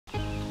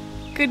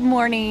Good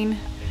morning.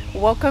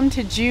 Welcome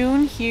to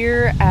June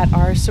here at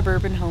our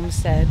suburban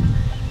homestead.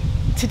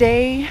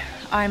 Today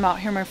I'm out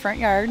here in my front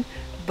yard,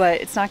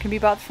 but it's not going to be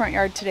about the front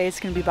yard today.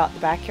 It's going to be about the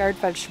backyard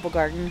vegetable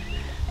garden.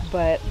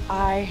 But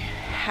I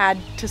had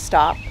to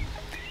stop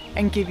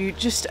and give you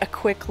just a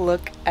quick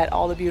look at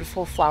all the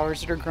beautiful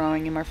flowers that are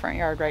growing in my front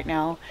yard right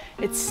now.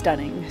 It's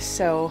stunning.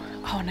 So,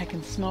 and I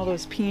can smell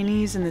those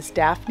peonies and this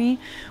daphne.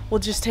 We'll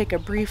just take a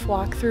brief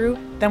walk through,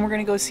 then we're going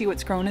to go see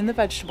what's growing in the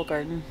vegetable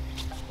garden.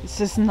 This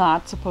is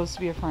not supposed to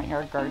be a front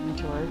yard garden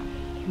tour.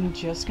 I'm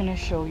just gonna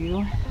show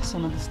you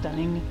some of the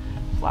stunning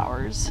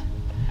flowers.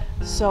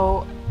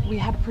 So we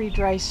had a pretty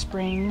dry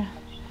spring,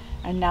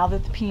 and now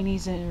that the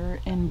peonies are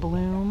in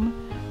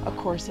bloom, of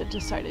course it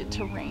decided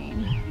to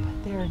rain,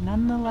 but they're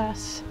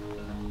nonetheless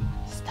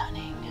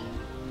stunning.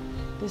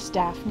 This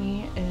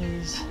daphne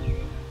is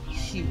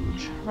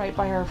huge, right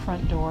by our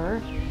front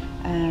door,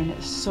 and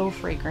it's so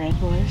fragrant.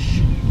 Bush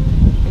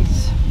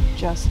is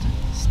just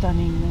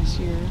stunning this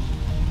year.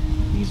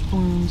 These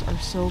blooms are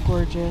so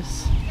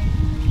gorgeous.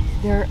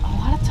 They're a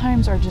lot of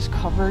times are just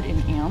covered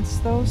in ants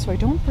though, so I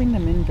don't bring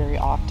them in very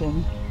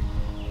often.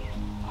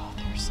 Oh,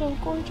 they're so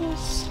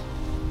gorgeous.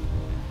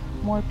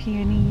 More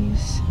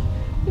peonies.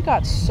 We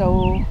got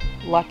so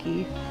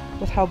lucky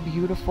with how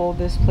beautiful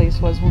this place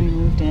was when we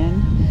moved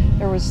in.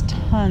 There was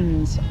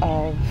tons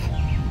of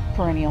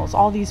perennials,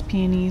 all these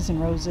peonies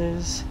and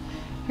roses.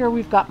 Here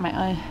we've got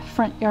my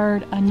front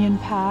yard onion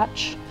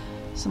patch,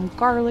 some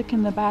garlic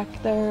in the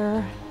back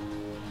there.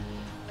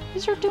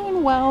 These are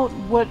doing well.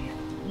 What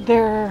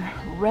their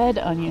red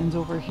onions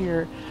over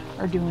here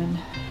are doing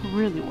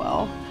really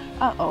well.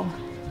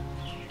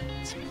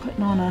 It's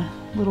putting on a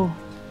little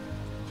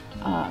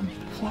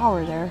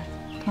flower there.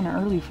 Kind of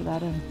early for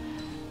that. I'm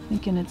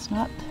thinking it's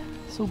not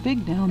so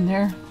big down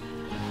there.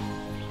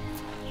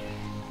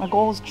 My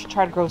goal is to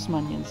try to grow some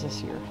onions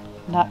this year.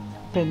 Not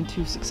been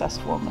too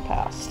successful in the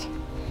past.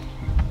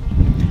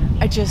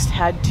 I just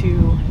had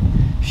to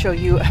show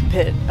you a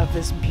bit of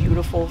this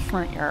beautiful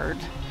front yard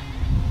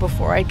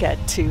before I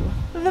get to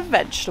the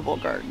vegetable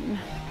garden.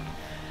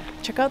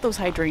 Check out those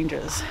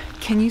hydrangeas.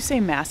 Can you say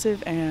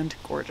massive and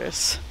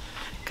gorgeous?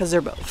 Because they're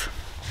both.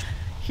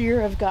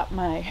 Here I've got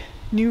my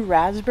new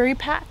raspberry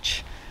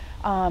patch.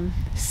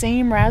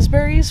 Same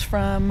raspberries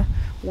from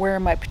where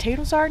my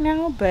potatoes are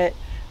now, but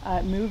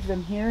I moved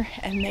them here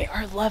and they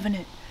are loving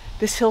it.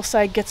 This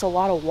hillside gets a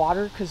lot of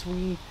water because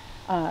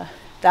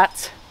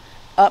that's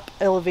up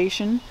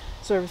elevation,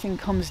 so everything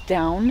comes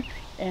down,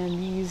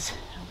 and these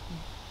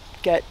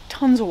get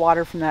tons of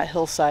water from that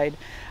hillside.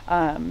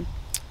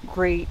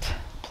 Great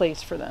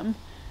place for them.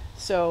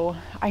 So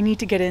I need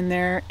to get in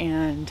there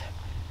and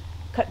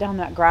cut down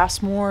that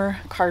grass more,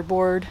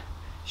 cardboard,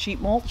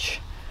 sheet mulch.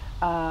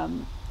 I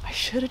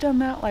should have done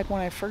that like when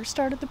I first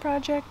started the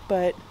project,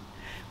 but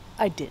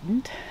I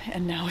didn't,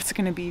 and now it's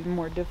going to be even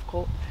more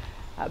difficult,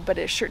 but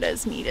it sure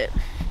does need it.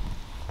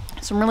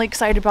 So I'm really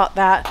excited about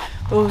that.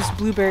 Those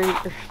blueberries,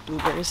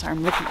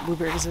 I'm looking at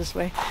blueberries this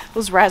way.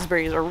 Those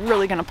raspberries are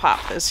really gonna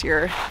pop this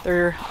year.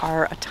 There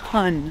are a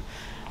ton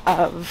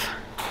of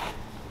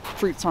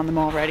fruits on them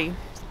already.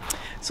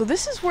 So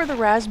this is where the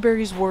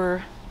raspberries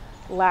were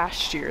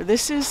last year.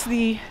 This is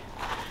if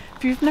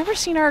you've never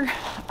seen our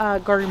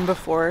garden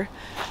before,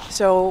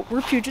 so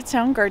we're Puget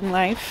Sound Garden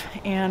Life,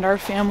 and our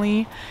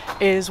family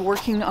is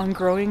working on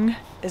growing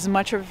as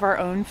much of our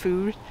own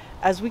food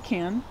as we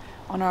can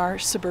on our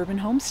suburban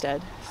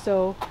homestead.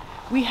 So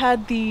we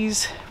had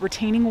these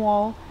retaining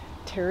wall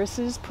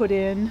terraces put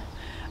in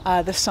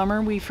the summer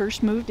we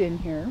first moved in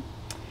here,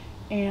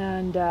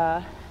 and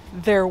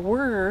there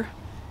were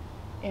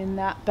in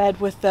that bed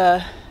with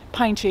the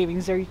pine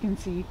shavings there, you can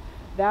see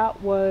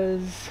that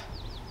was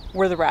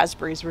where the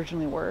raspberries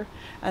originally were,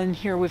 and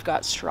here we've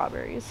got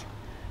strawberries.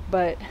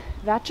 But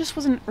that just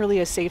wasn't really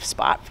a safe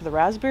spot for the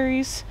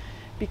raspberries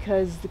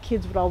because the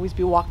kids would always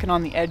be walking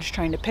on the edge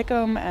trying to pick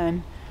them,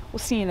 and we'll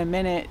see in a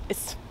minute,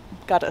 it's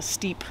got a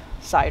steep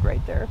side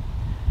right there.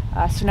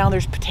 So now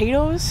there's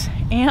potatoes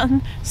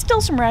and still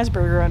some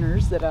raspberry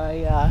runners that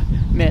I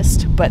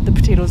missed, but the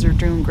potatoes are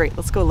doing great.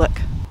 Let's go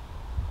look.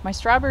 My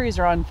strawberries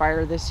are on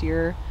fire this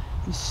year.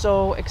 I'm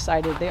so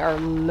excited. They are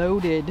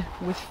loaded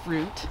with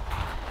fruit,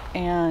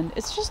 and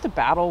it's just a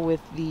battle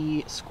with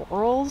the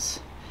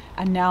squirrels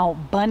and now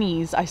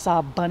bunnies. I saw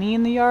a bunny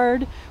in the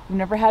yard. We've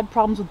never had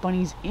problems with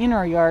bunnies in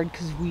our yard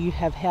because we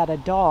have had a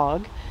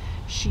dog.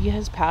 She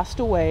has passed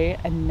away,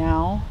 and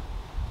now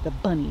the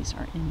bunnies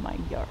are in my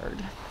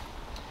yard.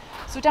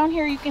 So down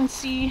here you can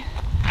see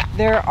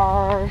there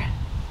are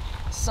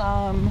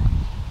some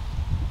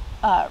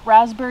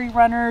raspberry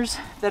runners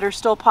that are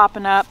still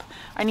popping up.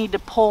 I need to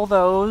pull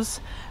those,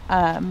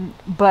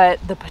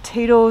 but the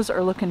potatoes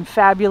are looking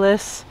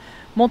fabulous.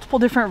 Multiple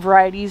different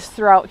varieties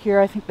throughout here.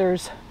 I think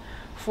there's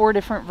 4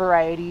 different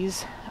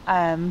varieties.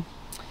 I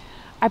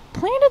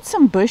planted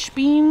some bush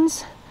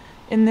beans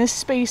in this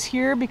space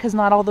here because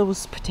not all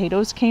those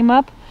potatoes came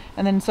up,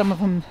 and then some of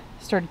them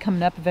started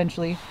coming up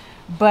eventually.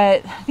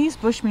 But these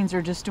bush beans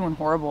are just doing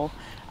horrible.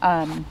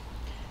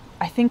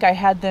 I think I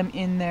had them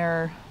in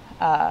there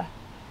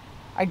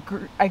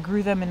I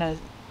grew them in a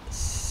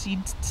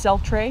seed cell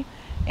tray,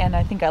 and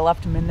I think I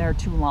left them in there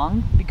too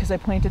long because I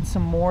planted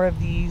some more of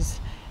these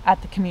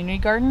at the community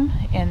garden,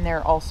 and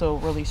they're also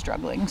really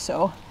struggling.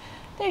 So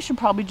they should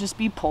probably just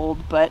be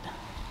pulled, but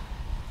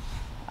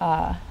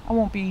I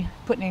won't be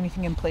putting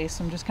anything in place.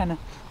 I'm just kind of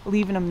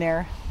leaving them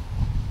there.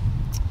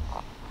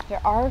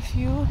 There are a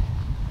few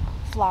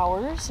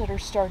flowers that are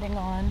starting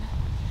on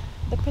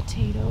the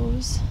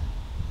potatoes.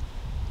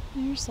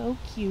 They're so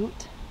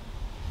cute.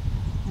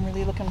 I'm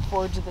really looking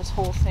forward to this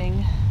whole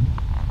thing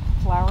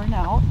flowering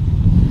out.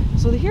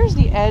 So here's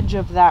the edge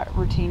of that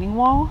retaining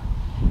wall,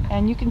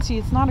 and you can see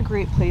it's not a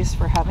great place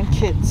for having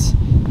kids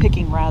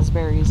picking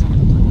raspberries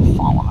and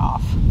falling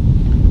off.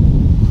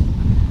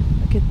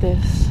 Look at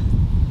this.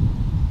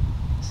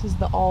 This is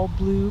the all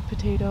blue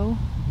potato.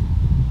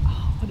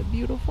 Oh, what a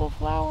beautiful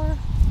flower.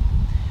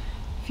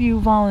 A few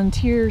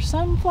volunteer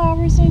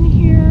sunflowers in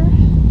here.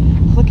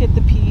 Look at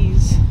the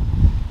peas.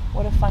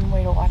 What a fun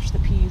way to watch the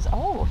peas.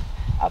 Oh,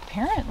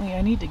 apparently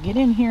I need to get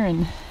in here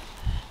and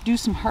do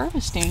some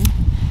harvesting.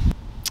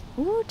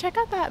 Ooh, check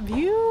out that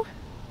view.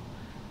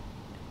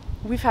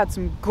 We've had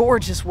some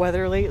gorgeous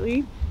weather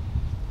lately,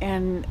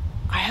 and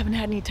I haven't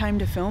had any time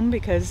to film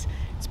because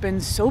it's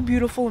been so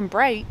beautiful and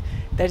bright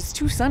that it's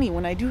too sunny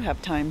when I do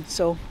have time.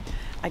 So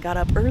I got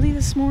up early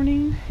this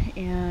morning,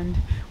 and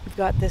we've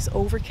got this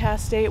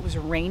overcast day. It was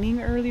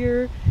raining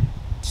earlier,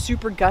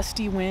 super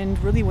gusty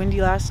wind, really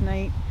windy last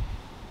night,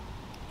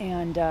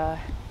 and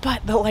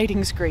but the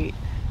lighting's great.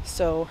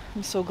 So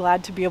I'm so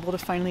glad to be able to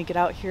finally get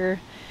out here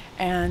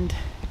and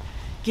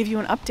give you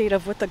an update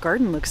of what the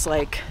garden looks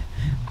like.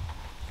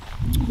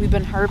 We've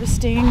been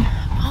harvesting.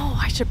 Oh,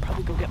 I should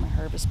probably go get my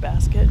harvest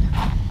basket.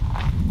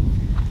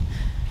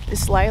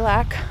 This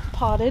lilac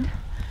potted,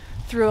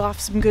 threw off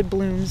some good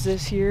blooms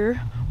this year.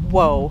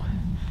 Whoa,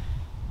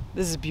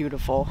 this is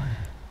beautiful.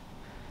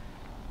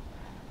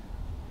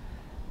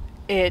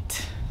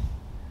 It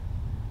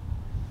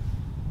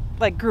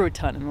like grew a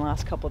ton in the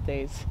last couple of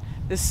days.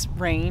 This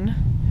rain,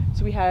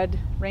 so we had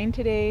rain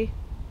today.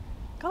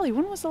 Golly,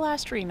 when was the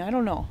last rain? I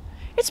don't know.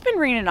 It's been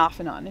raining off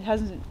and on. It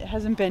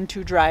hasn't been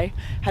too dry,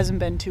 hasn't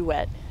been too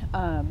wet.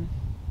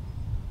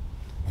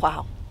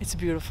 Wow, it's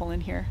beautiful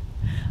in here.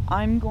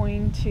 I'm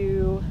going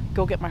to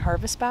go get my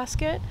harvest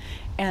basket,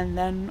 and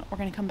then we're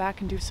going to come back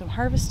and do some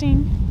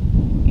harvesting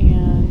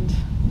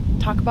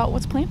and talk about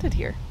what's planted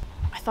here.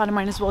 I thought I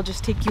might as well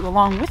just take you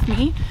along with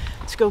me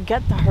to go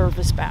get the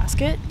harvest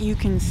basket. You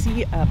can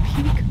see a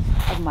peek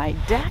of my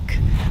deck.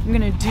 I'm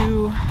gonna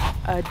do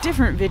a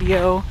different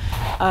video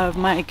of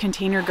my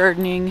container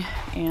gardening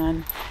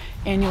and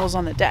annuals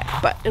on the deck,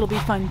 but it'll be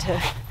fun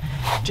to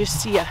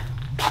just see a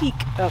peek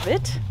of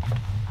it.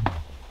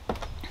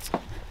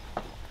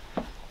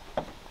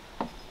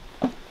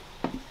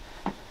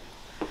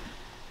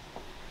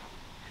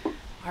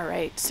 All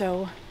right,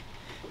 so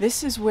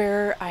this is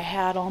where I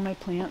had all my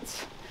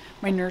plants,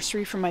 my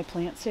nursery from my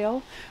plant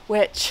sale,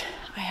 which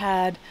I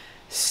had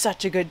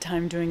such a good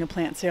time doing a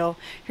plant sale.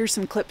 Here's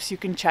some clips you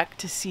can check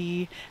to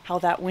see how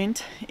that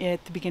went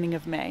at the beginning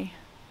of May.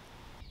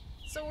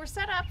 So we're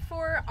set up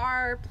for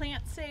our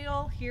plant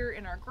sale here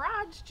in our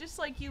garage, just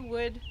like you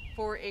would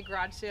for a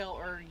garage sale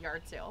or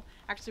yard sale.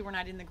 Actually, we're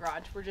not in the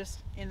garage, we're just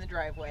in the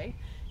driveway.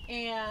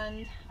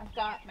 And I've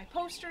got my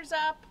posters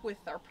up with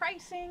our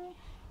pricing,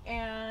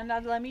 and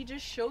let me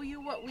just show you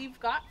what we've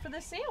got for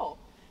the sale.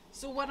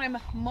 So what I'm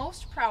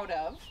most proud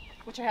of,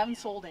 which I haven't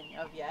sold any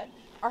of yet,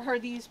 are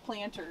these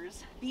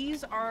planters.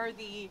 These are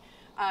the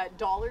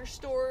dollar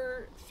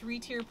store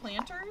 3-tier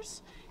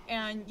planters,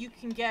 and you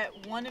can get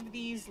one of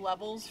these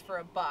levels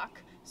for $1,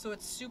 so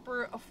it's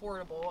super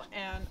affordable.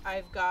 And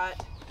I've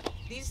got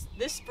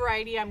this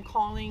variety I'm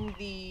calling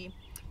the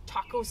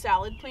taco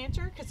salad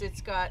planter because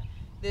it's got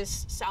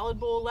this salad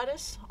bowl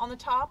lettuce on the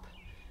top,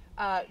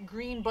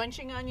 green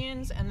bunching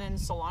onions, and then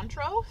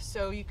cilantro,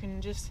 so you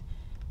can just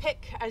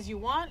pick as you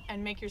want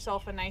and make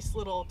yourself a nice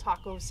little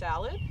taco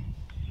salad.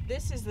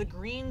 This is the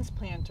greens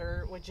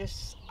planter, which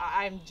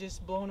I'm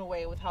just blown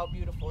away with how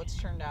beautiful it's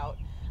turned out.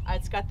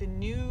 It's got the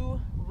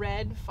new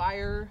red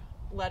fire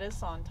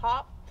lettuce on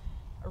top,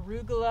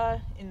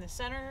 arugula in the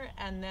center,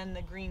 and then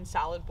the green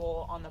salad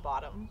bowl on the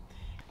bottom.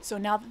 So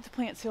now that the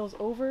plant sale's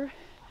over,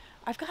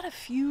 I've got a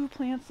few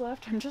plants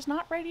left. I'm just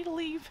not ready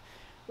to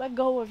let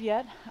go of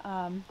yet,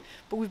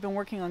 but we've been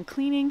working on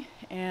cleaning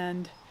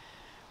and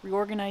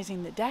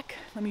reorganizing the deck.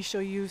 Let me show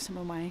you some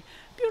of my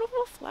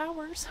beautiful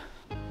flowers.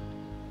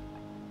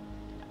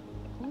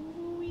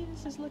 Ooh,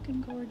 this is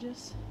looking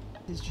gorgeous.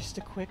 This is just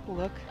a quick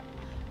look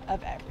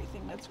of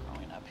everything that's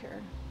growing up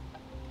here.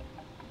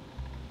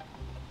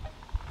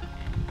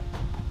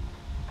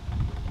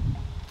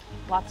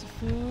 Lots of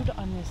food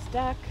on this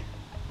deck,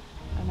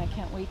 and I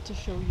can't wait to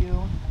show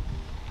you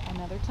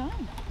another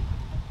time.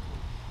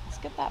 Let's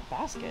get that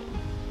basket.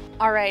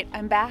 All right,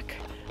 I'm back.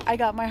 I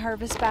got my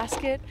harvest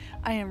basket.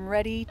 I am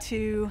ready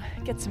to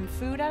get some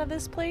food out of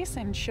this place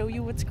and show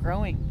you what's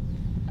growing.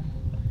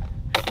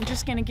 I'm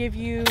just gonna give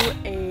you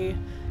a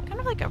kind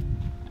of like a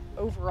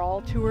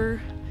overall tour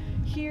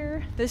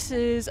here. This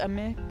is a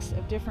mix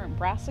of different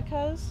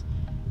brassicas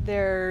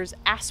There's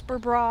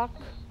asperbrock,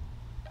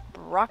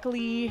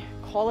 broccoli,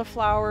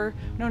 cauliflower.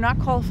 No, not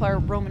cauliflower,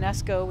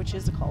 Romanesco, which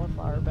is a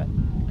cauliflower, but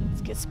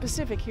let's get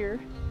specific here.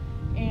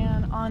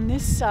 And on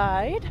this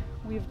side,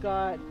 we've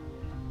got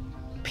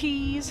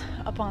peas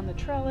up on the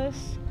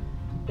trellis.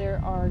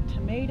 There are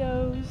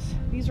tomatoes.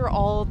 These are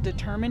all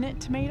determinate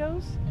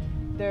tomatoes.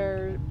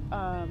 They're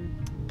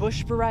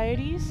bush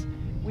varieties.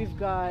 We've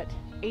got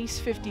Ace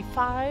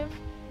 55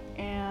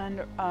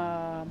 and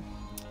oh,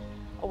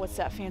 what's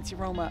that fancy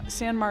Roma?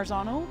 San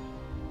Marzano.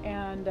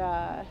 And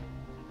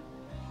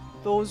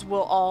those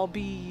will all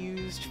be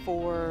used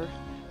for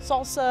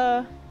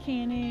salsa,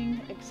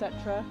 canning,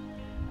 etc.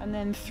 And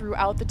then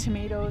throughout the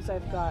tomatoes,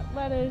 I've got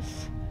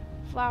lettuce,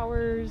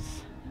 flowers,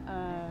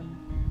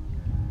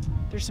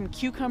 there's some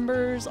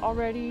cucumbers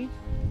already.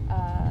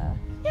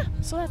 Yeah,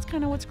 so that's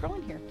kind of what's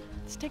growing here.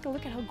 Let's take a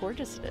look at how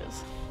gorgeous it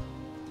is.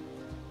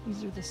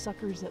 These are the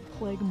suckers that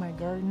plague my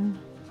garden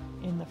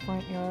in the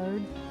front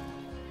yard.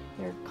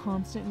 They're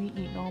constantly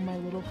eating all my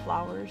little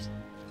flowers.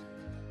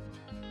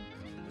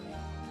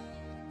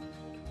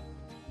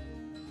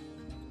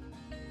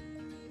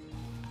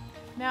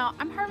 Now,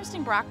 I'm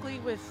harvesting broccoli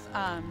with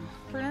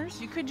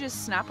pruners. You could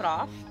just snap it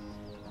off,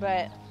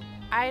 but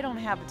I don't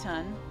have a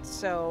ton,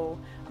 so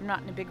I'm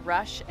not in a big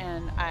rush,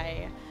 and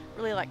I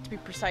really like to be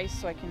precise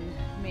so I can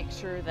make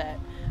sure that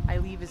I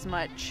leave as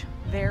much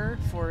there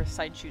for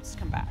side shoots to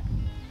come back.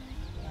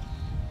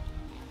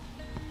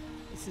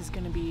 This is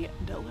gonna be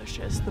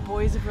delicious. The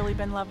boys have really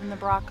been loving the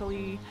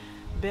broccoli.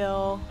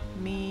 Bill,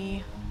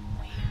 me,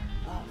 we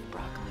love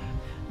broccoli.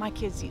 My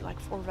kids eat like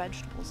 4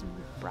 vegetables and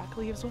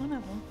broccoli is one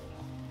of them.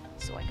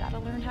 So I gotta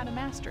learn how to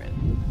master it.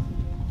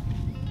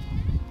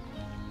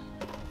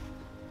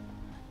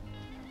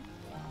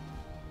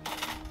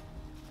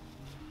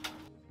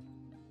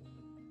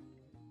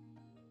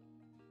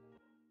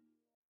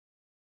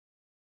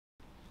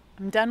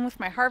 I'm done with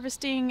my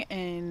harvesting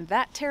in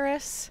that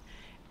terrace,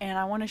 and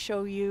I want to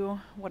show you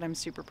what I'm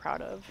super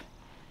proud of.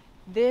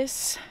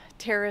 This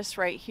terrace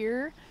right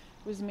here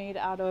was made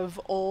out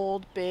of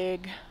old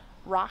big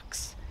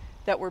rocks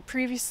that were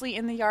previously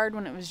in the yard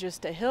when it was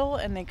just a hill,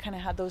 and they kind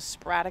of had those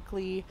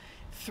sporadically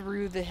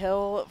through the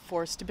hill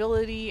for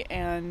stability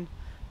and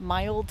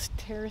mild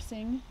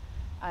terracing.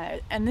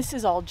 And this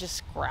is all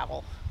just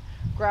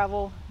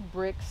gravel,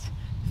 bricks,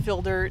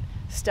 fill dirt,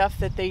 stuff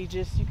that they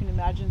just, you can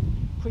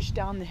imagine, push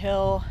down the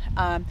hill.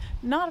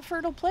 Not a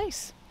fertile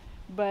place,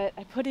 but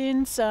I put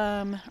in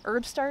some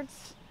herb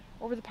starts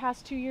over the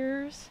past 2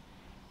 years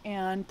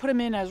and put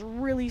them in as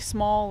really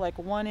small, like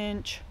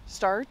 1-inch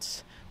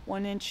starts,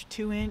 1-inch,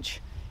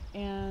 2-inch,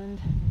 and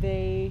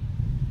they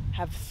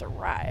have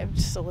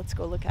thrived. So let's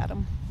go look at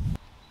them.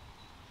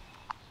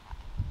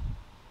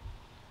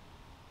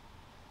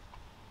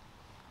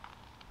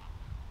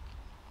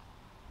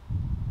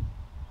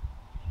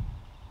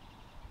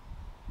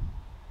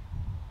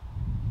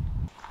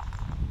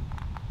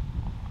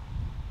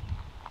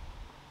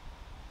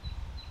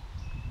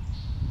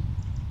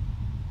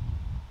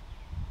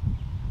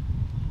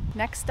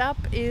 Next up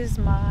is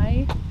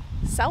my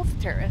south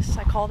terrace.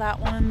 I call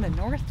that one the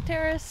north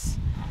terrace.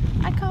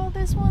 I call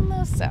this one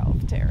the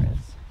south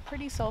terrace.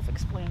 Pretty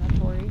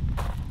self-explanatory.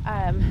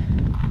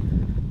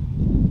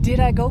 Did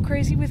I go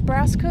crazy with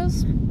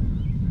brassicas?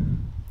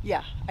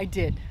 Yeah, I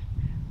did.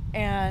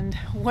 And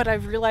what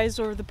I've realized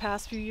over the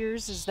past few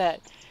years is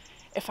that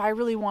if I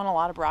really want a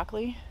lot of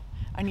broccoli,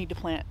 I need to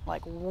plant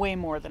like way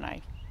more than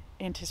I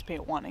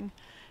anticipate wanting,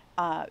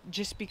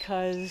 just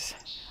because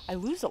I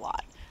lose a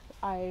lot.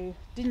 I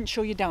didn't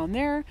show you down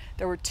there.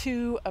 There were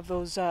 2 of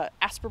those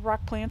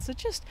asperbrock plants that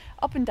just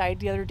up and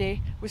died the other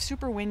day. It was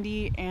super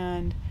windy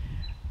and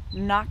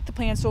knocked the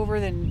plants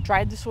over, then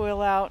dried the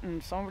soil out,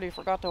 and somebody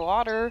forgot to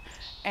water,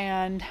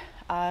 and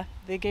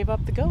they gave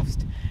up the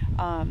ghost.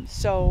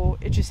 So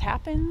it just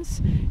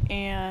happens,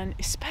 and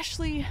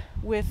especially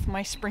with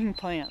my spring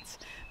plants,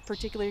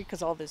 particularly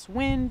because all this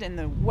wind and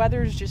the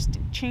weather's just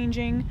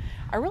changing.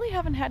 I really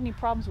haven't had any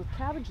problems with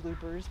cabbage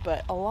loopers,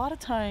 but a lot of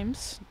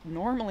times,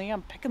 normally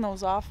I'm picking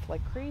those off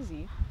like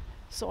crazy.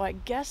 So I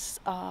guess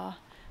the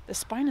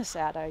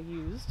spinosad I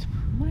used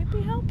might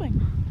be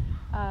helping.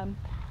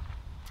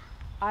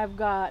 I've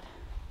got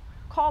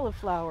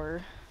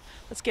cauliflower.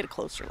 Let's get a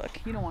closer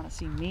look. You don't want to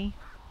see me.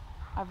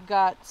 I've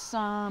got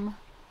some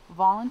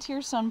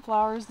volunteer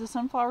sunflowers. The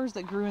sunflowers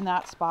that grew in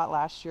that spot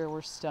last year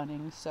were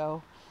stunning,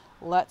 so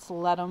let's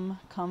let them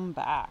come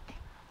back.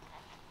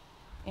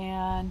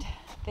 And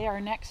they are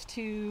next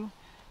to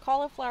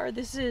cauliflower.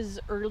 This is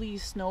early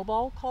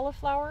snowball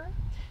cauliflower.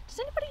 Does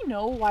anybody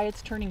know why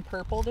it's turning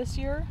purple this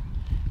year?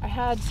 I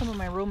had some of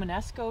my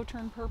Romanesco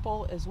turn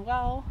purple as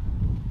well.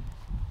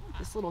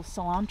 This little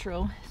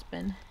cilantro has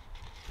been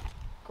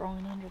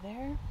growing under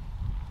there.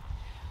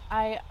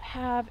 I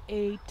have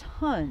a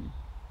ton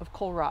of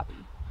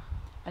kohlrabi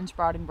and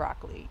sprouting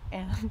broccoli,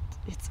 and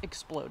it's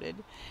exploded.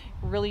 It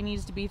really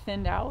needs to be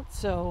thinned out,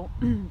 so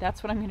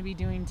that's what I'm going to be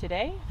doing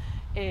today,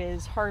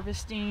 is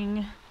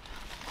harvesting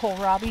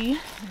kohlrabi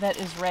that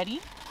is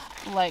ready,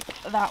 like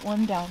that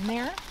one down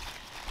there,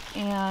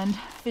 and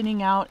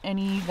thinning out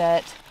any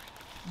that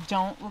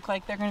don't look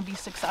like they're going to be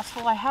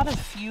successful. I had a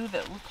few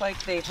that looked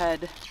like they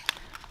had,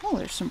 oh,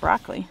 there's some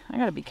broccoli. I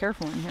got to be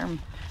careful in here.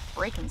 I'm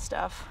breaking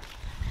stuff.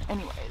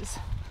 Anyways,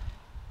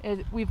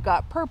 we've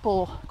got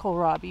purple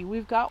kohlrabi,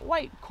 we've got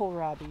white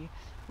kohlrabi,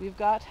 we've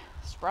got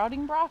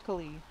sprouting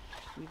broccoli,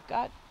 we've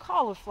got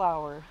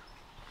cauliflower.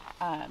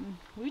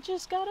 We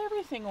just got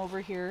everything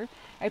over here.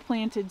 I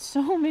planted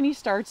so many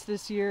starts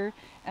this year,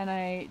 and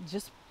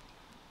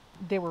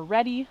they were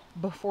ready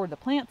before the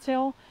plant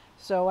sale,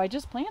 so I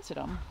just planted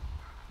them.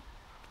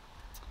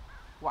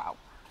 Wow.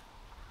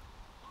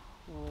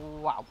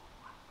 Wow.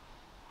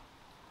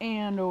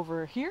 And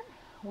over here,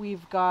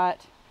 we've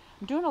got,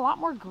 I'm doing a lot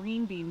more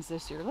green beans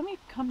this year. Let me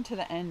come to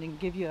the end and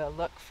give you a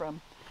look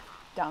from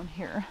down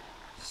here.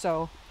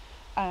 So,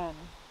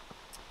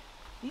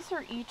 these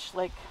are each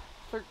like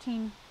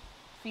 13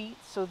 feet.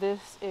 So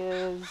this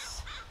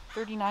is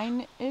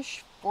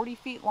 39-ish, 40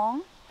 feet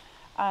long.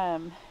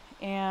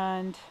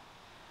 And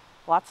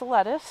lots of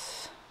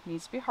lettuce,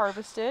 needs to be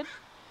harvested.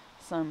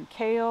 Some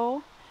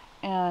kale,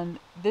 and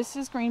this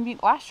is green bean.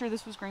 Last year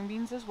this was green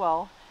beans as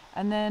well.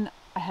 And then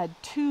I had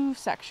 2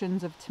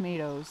 sections of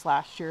tomatoes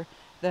last year.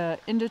 The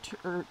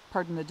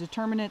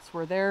determinants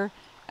were there,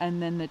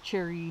 and then the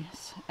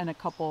cherries and a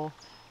couple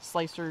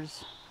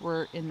slicers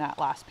were in that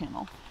last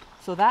panel.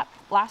 So that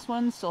last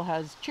one still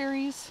has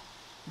cherries.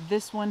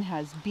 This one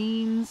has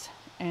beans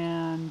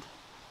and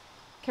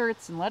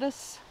carrots and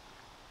lettuce,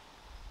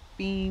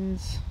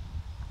 beans,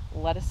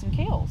 lettuce, and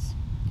kales.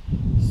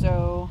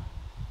 So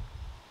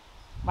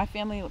my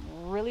family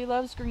really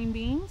loves green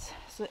beans,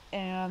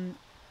 and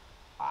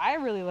I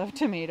really love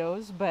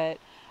tomatoes, but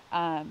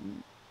I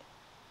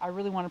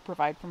really want to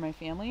provide for my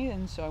family,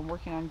 and so I'm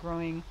working on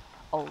growing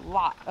a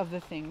lot of the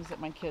things that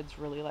my kids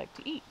really like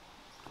to eat.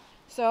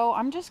 So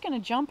I'm just going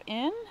to jump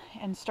in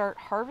and start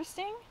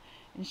harvesting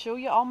and show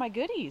you all my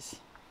goodies.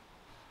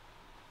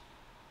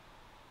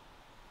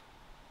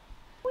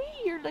 Whee,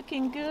 you're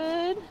looking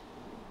good.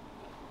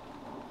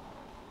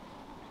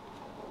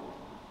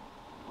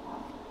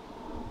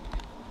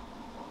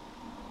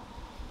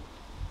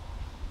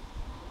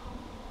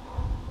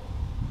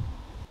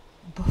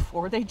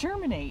 Before they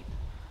germinate.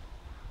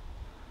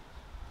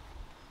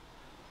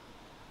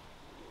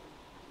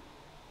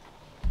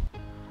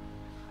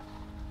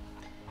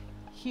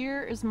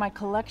 Here is my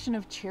collection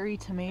of cherry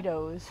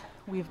tomatoes.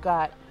 We've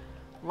got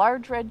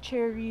large red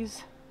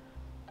cherries,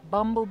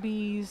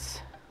 bumblebees,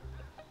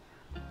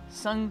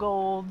 sun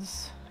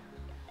golds,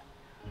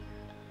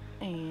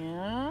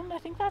 and I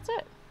think that's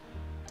it.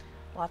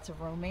 Lots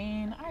of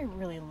romaine. I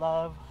really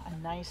love a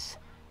nice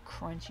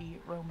crunchy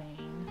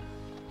romaine.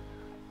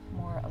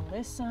 More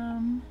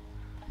alyssum.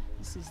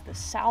 This is the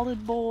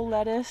salad bowl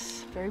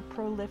lettuce, very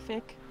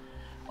prolific.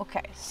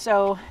 Okay,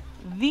 so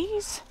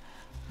these,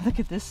 look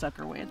at this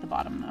sucker way at the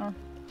bottom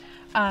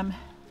though.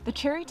 The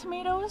cherry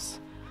tomatoes,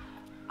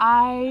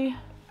 I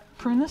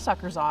prune the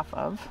suckers off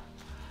of.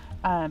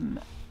 I'm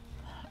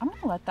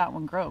gonna let that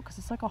one grow because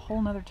it's like a whole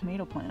nother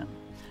tomato plant.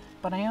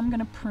 But I am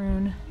gonna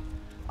prune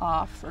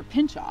off, or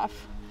pinch off,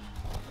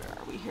 where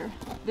are we here?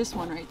 This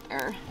one right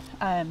there.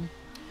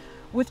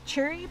 With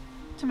cherry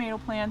tomato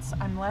plants,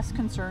 I'm less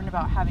concerned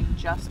about having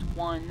just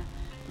one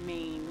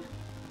main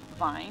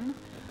vine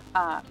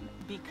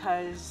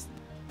because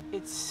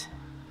it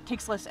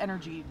takes less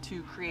energy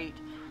to create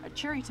a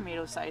cherry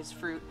tomato sized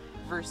fruit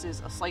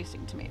versus a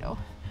slicing tomato.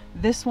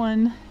 This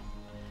one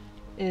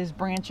is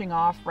branching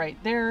off right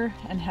there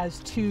and has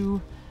 2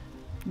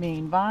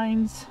 main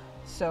vines,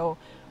 so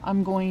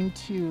I'm going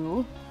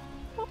to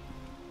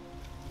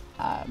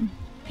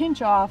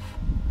pinch off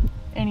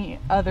any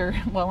other,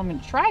 well, I'm going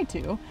to try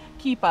to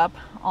keep up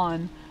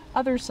on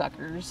other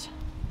suckers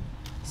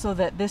so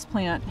that this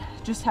plant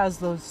just has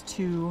those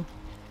 2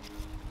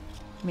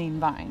 main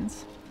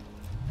vines.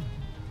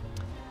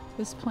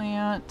 This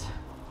plant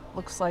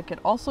looks like it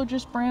also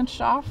just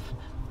branched off,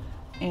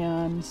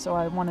 and so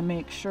I want to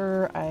make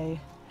sure I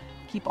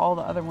keep all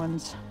the other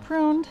ones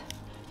pruned,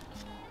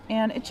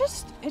 and it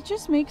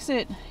just makes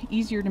it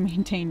easier to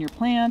maintain your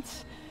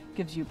plants,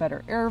 gives you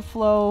better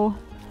airflow,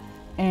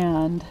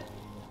 and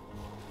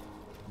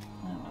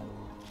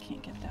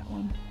can't get that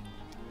one.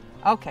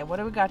 Okay, what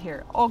do we got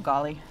here? Oh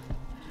golly,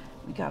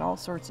 we got all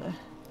sorts of,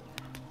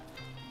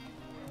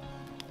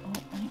 oh,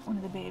 I think one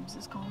of the babes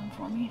is calling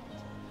for me.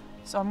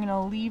 So I'm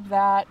gonna leave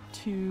that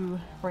to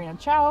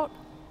branch out.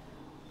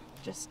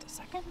 Just a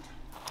second.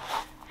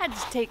 Had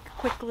to take a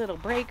quick little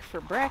break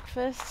for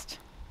breakfast.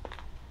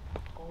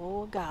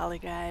 Oh golly,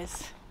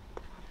 guys.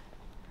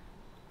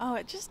 Oh,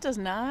 it just does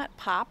not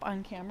pop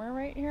on camera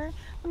right here.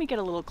 Let me get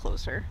a little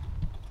closer.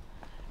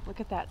 Look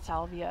at that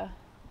salvia.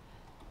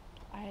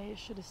 I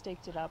should have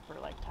staked it up or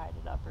like tied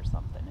it up or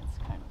something. It's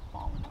kind of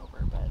fallen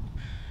over, but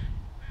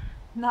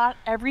not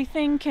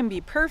everything can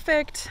be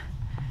perfect,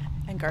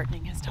 and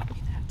gardening has taught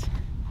me that.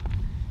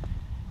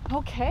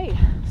 Okay,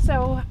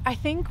 so I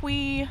think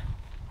we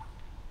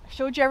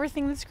showed you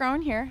everything that's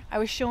grown here. I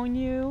was showing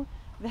you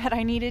that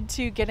I needed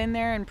to get in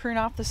there and prune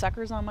off the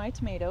suckers on my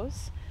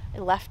tomatoes. I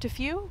left a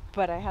few,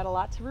 but I had a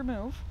lot to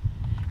remove.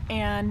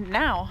 And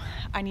now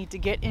I need to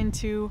get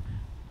into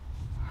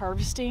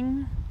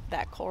harvesting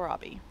that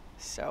kohlrabi.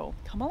 So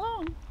come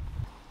along.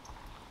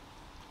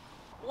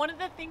 One of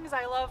the things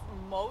I love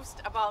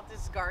most about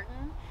this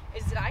garden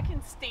is that I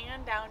can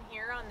stand down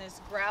here on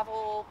this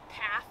gravel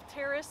path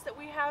terrace that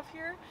we have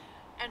here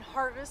and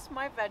harvest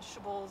my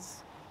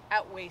vegetables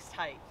at waist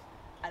height.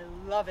 I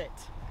love it.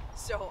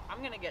 So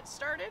I'm gonna get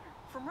started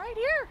from right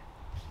here.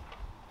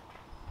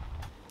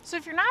 So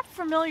if you're not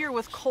familiar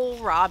with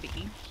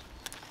kohlrabi,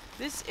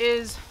 this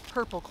is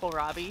purple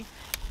kohlrabi,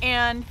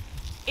 and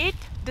it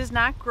does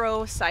not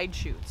grow side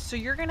shoots. So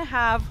you're gonna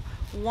harvest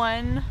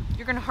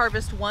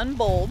one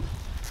bulb,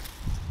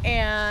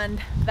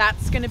 and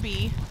that's gonna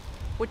be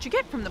what you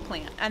get from the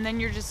plant. And then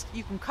you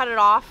can cut it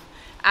off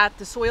at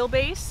the soil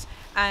base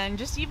and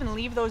just even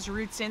leave those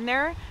roots in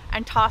there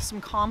and toss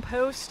some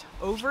compost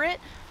over it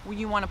when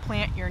you want to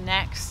plant your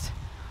next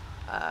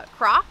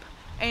crop.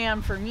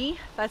 And for me,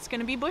 that's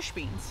gonna be bush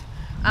beans.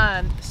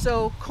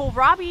 So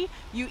kohlrabi,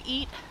 you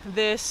eat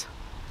this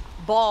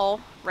ball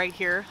right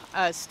here,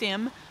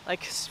 stem,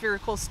 like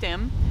spherical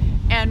stem,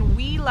 and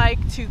we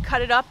like to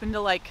cut it up into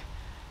like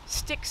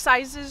stick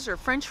sizes or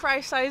french fry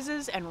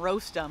sizes and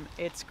roast them.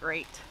 It's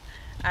great.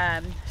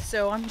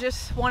 So I'm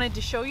just wanted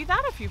to show you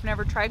that if you've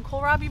never tried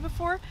kohlrabi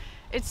before.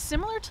 It's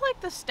similar to like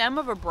the stem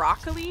of a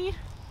broccoli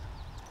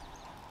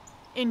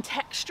in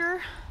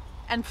texture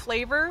and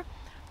flavor,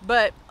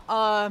 but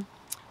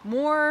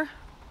more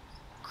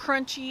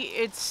crunchy.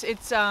 It's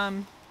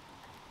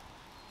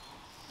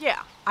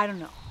yeah, I don't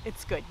know.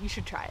 It's good. You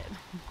should try it.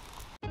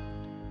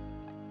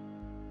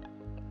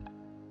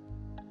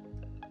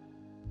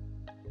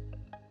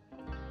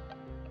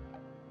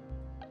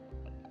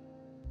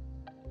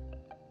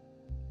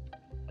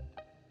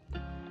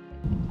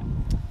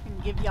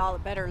 And give y'all a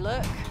better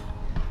look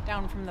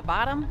down from the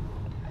bottom.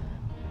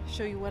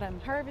 Show you what I'm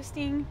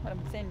harvesting, what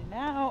I'm sending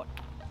out.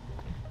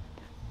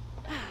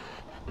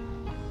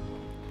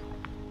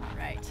 All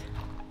right.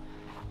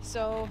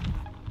 So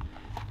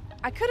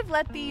I could have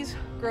let these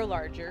grow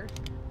larger,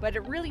 but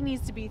it really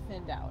needs to be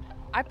thinned out.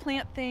 I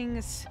plant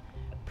things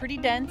pretty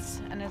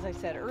dense, and as I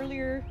said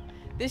earlier,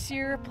 this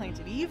year I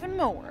planted even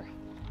more.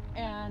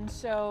 And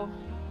so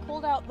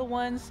pulled out the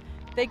ones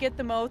they get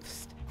the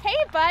most. Hey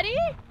buddy!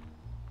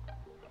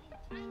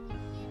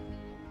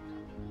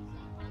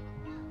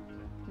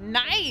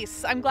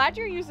 Nice! I'm glad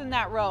you're using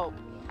that rope.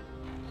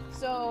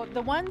 So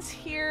the ones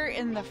here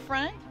in the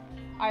front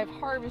I've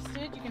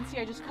harvested. You can see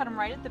I just cut them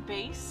right at the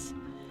base.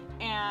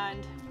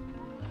 And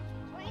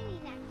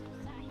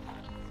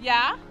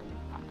yeah?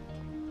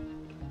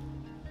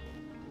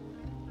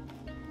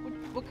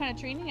 What kind of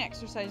training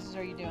exercises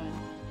are you doing?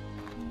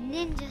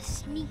 Ninja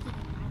sneaking.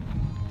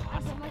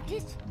 Awesome. Like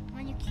this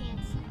one you can't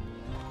see.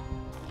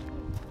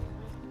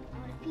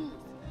 Oh, the peas.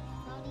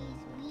 All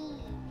these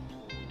meat.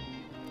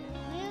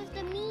 Where's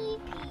the meat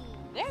pea?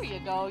 There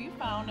you go. You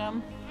found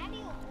them. How do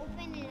you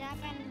open it up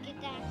and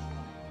get that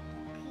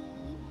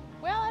pea?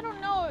 Well, I don't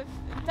know if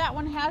that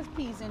one has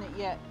peas in it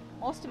yet.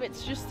 Most of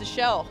it's just the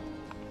shell.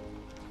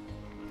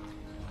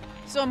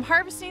 So I'm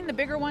harvesting the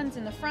bigger ones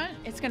in the front.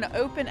 It's gonna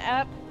open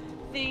up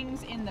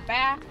things in the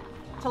back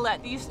to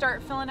let these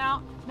start filling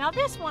out. Now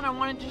this one I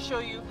wanted to show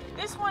you.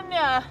 This one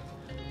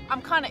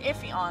I'm kind of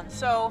iffy on.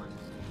 So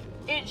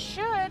they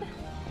should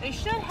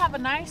have a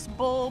nice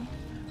bulb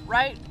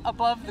right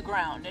above the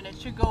ground, and it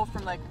should go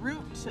from like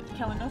root to,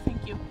 Kelly, no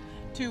thank you,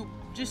 to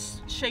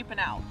just shaping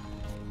out.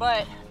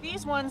 But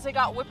these ones, they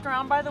got whipped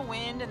around by the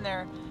wind, and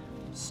their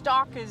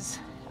stalk is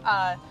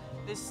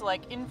this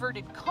like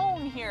inverted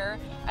cone here,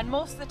 and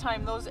most of the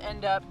time those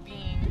end up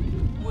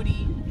being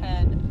woody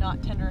and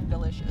not tender and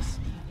delicious.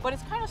 But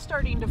it's kind of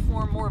starting to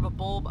form more of a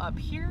bulb up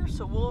here,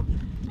 so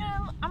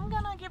I'm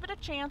gonna give it a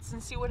chance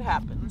and see what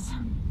happens.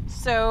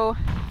 So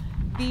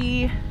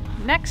the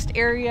next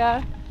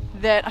area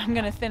that I'm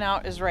gonna thin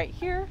out is right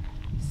here.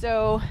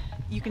 So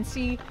you can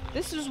see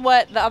this is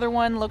what the other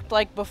one looked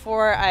like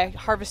before I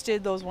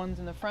harvested those ones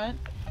in the front,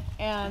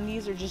 and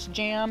these are just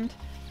jammed.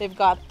 They've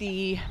got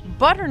the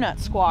butternut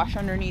squash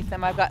underneath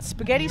them. I've got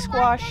spaghetti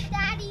squash.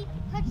 Daddy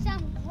put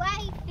some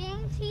white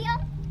things here.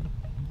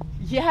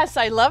 Yes,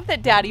 I love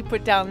that Daddy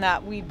put down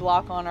that weed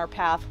block on our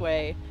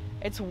pathway.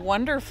 It's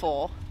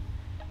wonderful.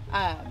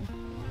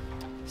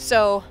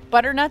 So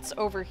butternuts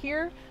over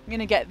here. I'm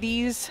gonna get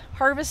these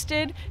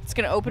harvested. It's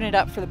gonna open it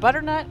up for the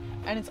butternut,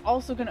 and it's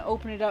also gonna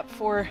open it up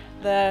for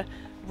the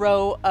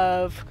row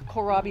of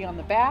kohlrabi on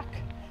the back.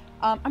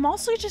 I'm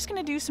also just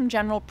gonna do some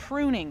general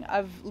pruning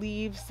of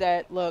leaves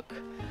that look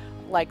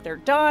like they're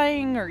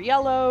dying or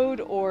yellowed,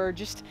 or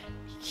just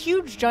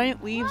huge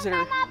giant leaves that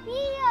are,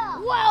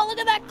 wow, look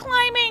at that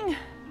climbing,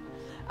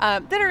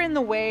 that are in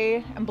the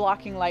way and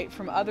blocking light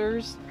from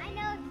others. I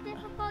know it's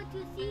difficult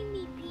to see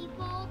me,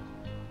 people,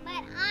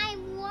 but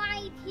I'm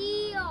right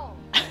here.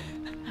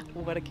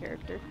 What a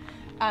character.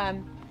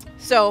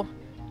 So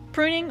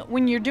pruning,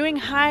 when you're doing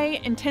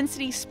high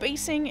intensity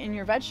spacing in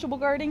your vegetable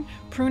gardening,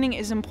 pruning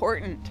is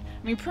important.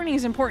 I mean, pruning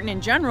is important in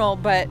general,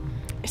 but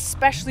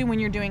especially when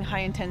you're doing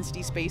high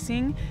intensity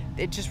spacing,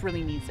 it just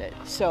really needs it.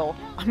 So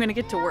I'm gonna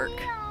get to work.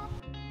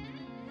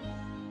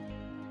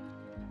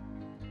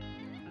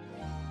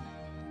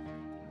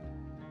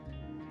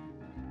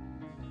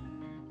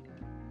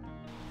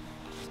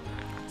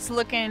 It's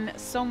looking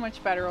so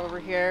much better over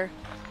here.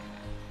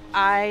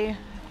 I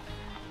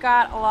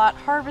got a lot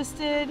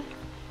harvested.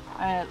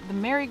 The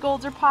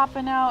marigolds are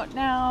popping out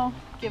now.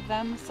 Give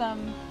them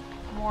some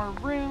more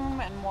room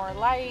and more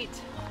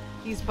light.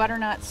 These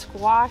butternut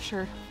squash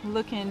are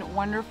looking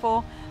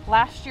wonderful.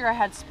 Last year I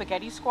had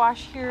spaghetti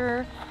squash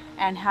here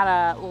and had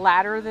a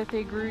ladder that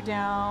they grew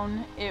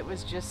down. It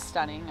was just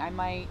stunning. I'm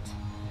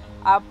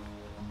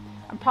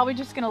probably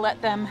just gonna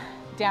let them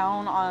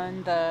down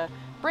on the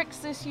bricks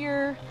this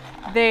year.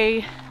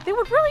 They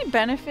would really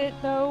benefit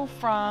though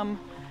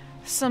from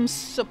some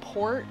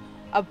support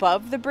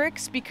above the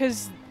bricks,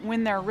 because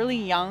when they're really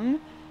young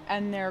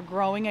and they're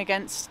growing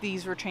against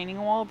these retaining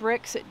wall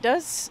bricks, it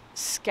does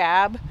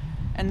scab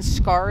and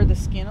scar the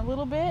skin a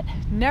little bit.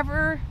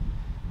 Well,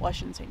 I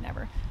shouldn't say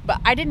never,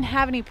 but I didn't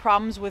have any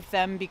problems with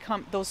them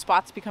those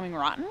spots becoming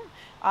rotten.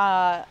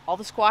 All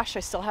the squash,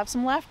 I still have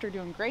some left, are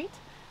doing great.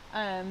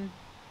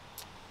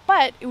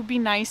 But it would be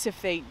nice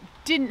if they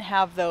didn't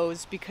have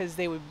those, because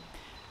they would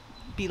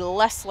be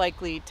less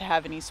likely to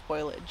have any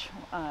spoilage.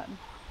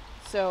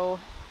 So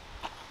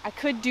I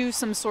could do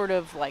some sort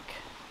of like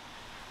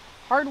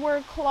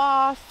hardware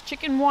cloth,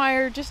 chicken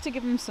wire, just to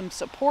give them some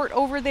support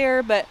over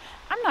there, but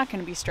I'm not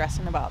going to be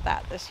stressing about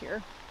that this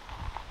year.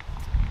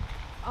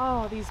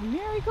 Oh, these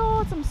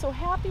marigolds, I'm so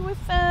happy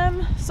with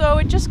them. So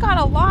it just got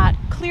a lot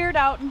cleared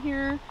out in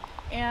here,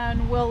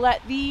 and we'll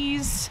let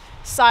these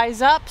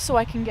size up so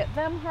I can get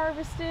them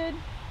harvested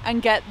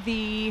and get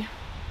the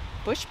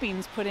bush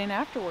beans put in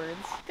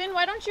afterwards. Finn,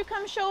 why don't you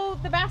come show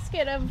the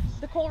basket of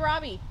the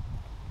kohlrabi?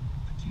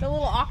 The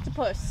little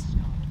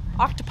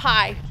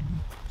octopi.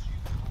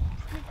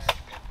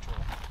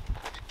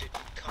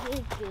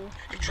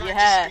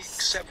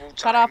 Yes.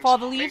 Cut off all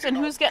the leaves, and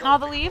who's getting all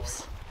the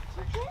leaves?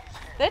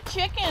 The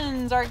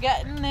chickens are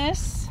getting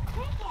this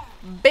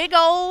big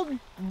old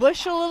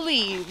bushel of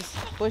leaves.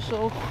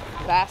 Bushel,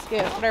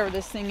 basket, whatever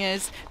this thing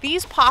is.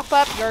 These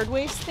pop-up yard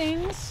waste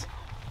things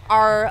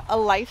are a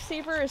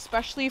lifesaver,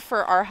 especially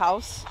for our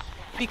house,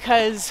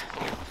 because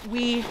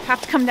we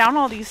have to come down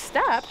all these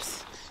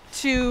steps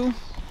to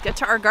get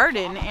to our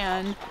garden,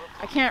 and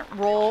I can't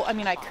roll. I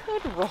mean, I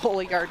could roll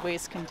a yard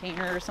waste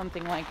container or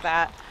something like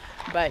that,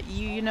 but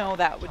you know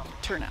that would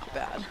turn out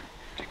bad.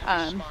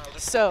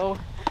 So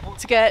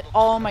to get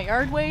all my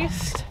yard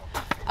waste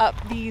up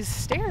these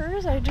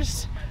stairs, I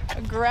just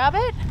grab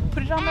it,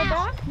 put it on my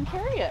back, and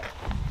carry it.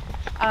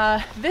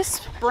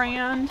 This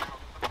brand,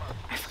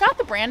 I forgot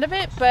the brand of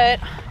it, but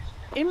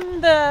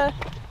in the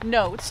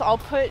notes I'll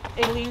put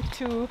a link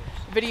to a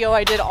video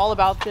I did all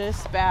about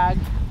this bag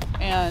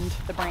and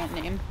the brand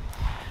name.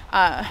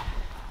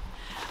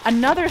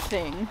 Another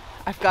thing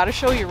I've got to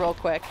show you real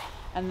quick,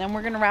 and then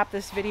we're gonna wrap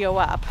this video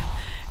up,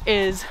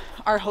 is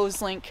our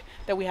hose link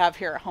that we have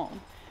here at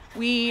home.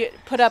 We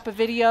put up a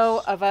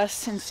video of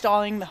us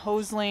installing the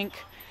hose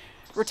link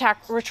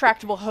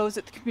retractable hose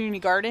at the community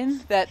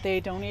garden that they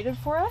donated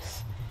for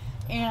us,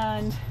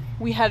 and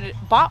we had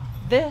bought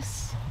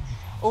this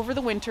over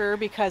the winter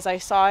because I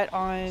saw it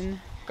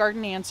on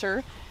Garden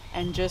Answer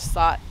and just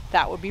thought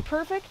that would be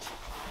perfect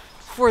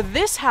for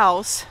this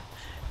house,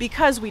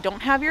 because we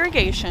don't have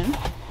irrigation,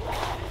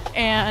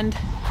 and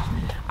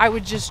I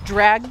would just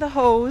drag the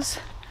hose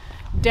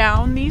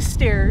down these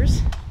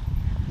stairs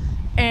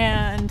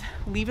and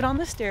leave it on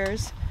the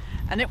stairs,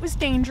 and it was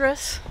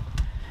dangerous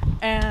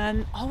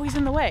and always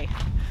in the way.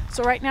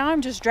 So right now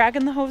I'm just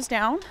dragging the hose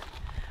down.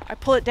 I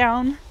pull it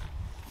down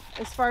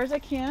as far as I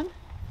can,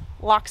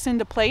 locks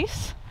into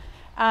place,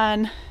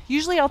 and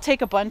usually I'll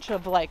take a bunch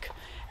of like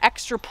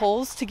extra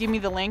pulls to give me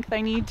the length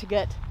I need to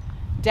get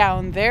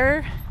down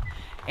there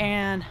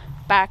and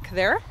back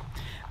there.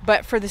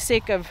 But for the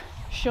sake of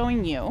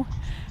showing you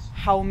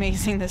how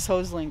amazing this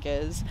hose link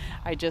is,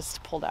 I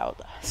just pulled out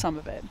some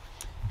of it.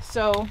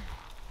 So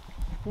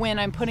when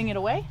I'm putting it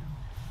away,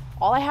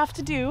 all I have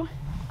to do,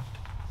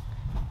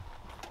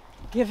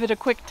 give it a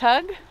quick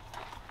tug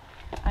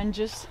and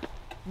just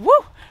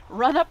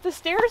run up the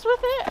stairs with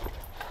it,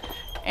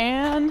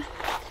 and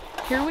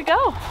here we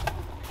go.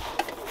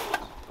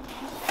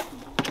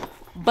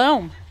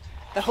 Boom,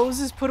 the hose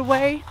is put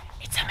away.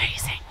 It's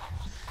amazing.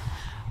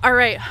 All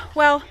right,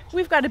 well,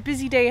 we've got a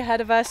busy day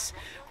ahead of us.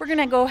 We're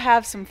gonna go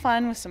have some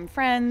fun with some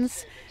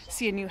friends,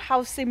 see a new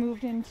house they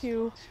moved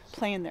into,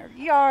 play in their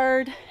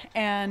yard,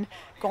 and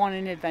go on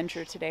an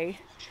adventure today.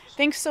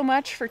 Thanks so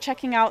much for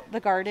checking out the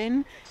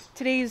garden.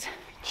 Today's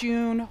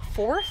June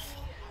 4th.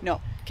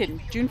 No,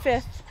 kidding, June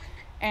 5th.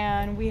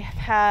 And we have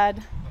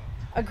had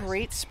a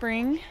great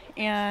spring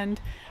and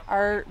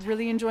are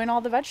really enjoying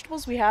all the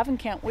vegetables we have, and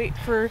can't wait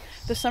for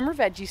the summer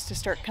veggies to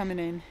start coming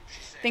in.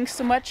 Thanks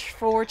so much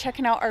for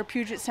checking out our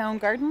Puget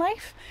Sound garden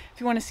life. If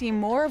you want to see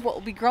more of what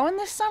we'll be growing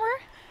this summer,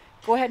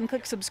 go ahead and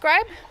click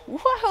subscribe.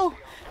 Whoa,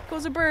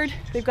 goes a bird.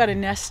 They've got a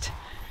nest.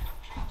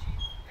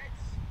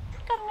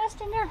 Got a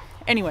nest in there.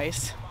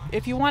 Anyways,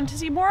 if you want to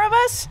see more of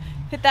us,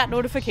 hit that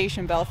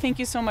notification bell. Thank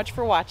you so much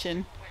for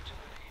watching.